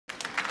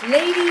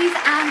Ladies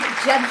and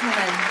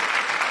gentlemen,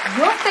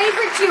 your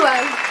favorite duo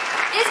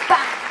is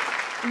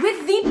back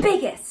with the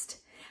biggest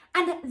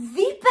and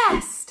the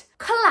best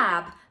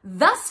collab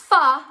thus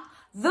far,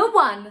 the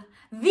one,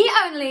 the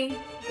only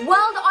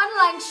World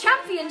Online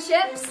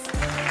Championships.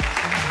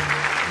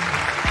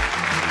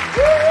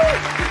 Woo!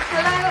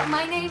 Hello,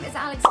 my name is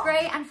Alex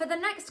Gray, and for the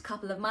next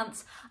couple of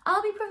months,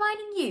 I'll be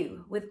providing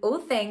you with all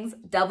things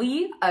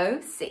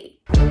WOC.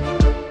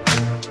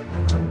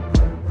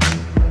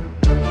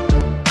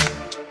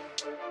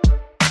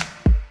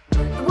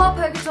 World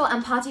Poker Tour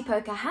and Party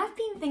Poker have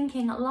been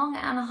thinking long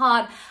and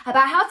hard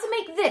about how to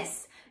make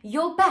this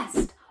your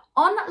best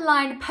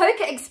online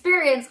poker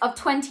experience of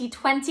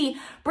 2020,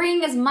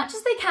 bringing as much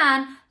as they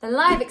can the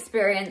live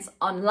experience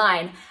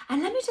online.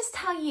 And let me just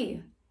tell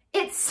you,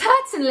 it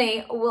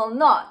certainly will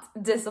not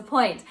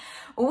disappoint.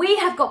 We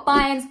have got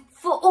buy-ins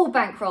for all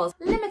bankrolls,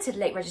 limited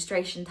late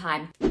registration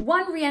time,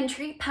 1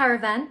 re-entry per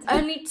event,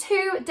 only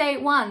 2 day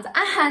ones,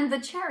 and the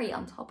cherry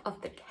on top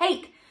of the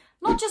cake.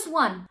 Not just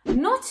 1,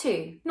 not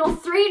 2,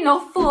 not 3,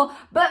 not 4,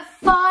 but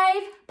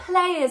 5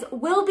 players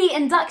will be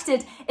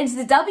inducted into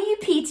the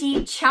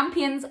WPT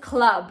Champions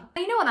Club.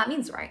 You know what that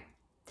means, right?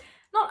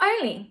 Not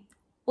only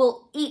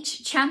will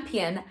each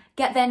champion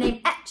get their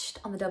name etched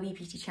on the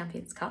WPT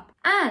Champions Cup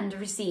and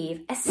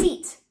receive a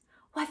seat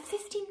worth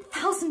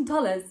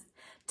 $15,000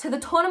 to the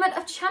Tournament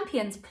of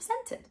Champions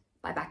presented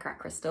by Baccarat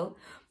Crystal,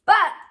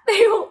 but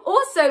they will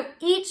also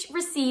each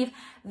receive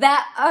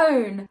their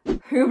own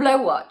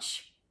Hublot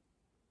watch.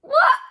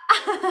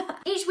 What?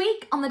 Each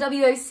week on the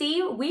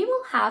WOC, we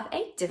will have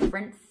a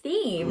different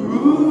theme.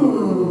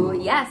 Ooh,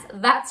 yes,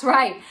 that's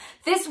right.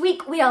 This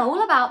week, we are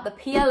all about the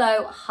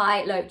PLO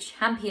High-Low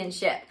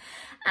Championship.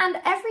 And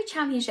every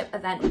championship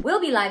event will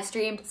be live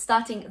streamed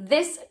starting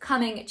this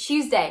coming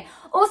Tuesday.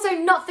 Also,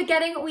 not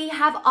forgetting, we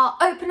have our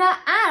opener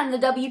and the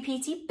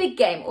WPT Big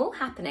Game all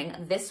happening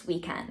this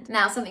weekend.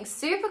 Now, something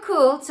super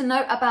cool to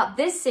note about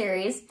this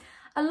series,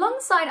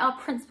 alongside our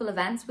principal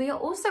events, we are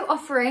also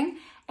offering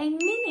a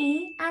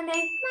mini and a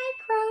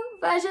micro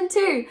version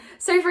too.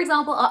 So for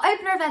example, our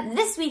opener event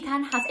this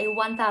weekend has a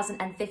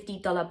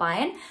 $1,050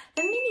 buy-in.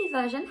 The mini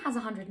version has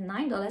 $109 and the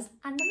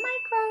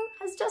micro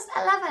has just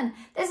 $11.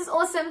 This is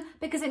awesome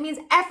because it means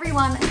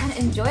everyone can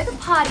enjoy the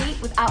party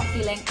without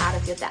feeling out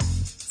of your depth.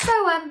 So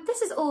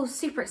this is all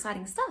super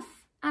exciting stuff.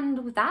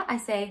 And with that, I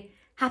say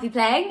happy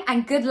playing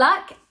and good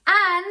luck.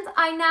 And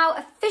I now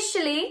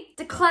officially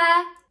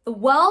declare the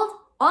World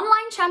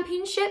Online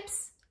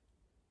Championships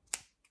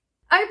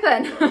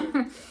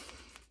open.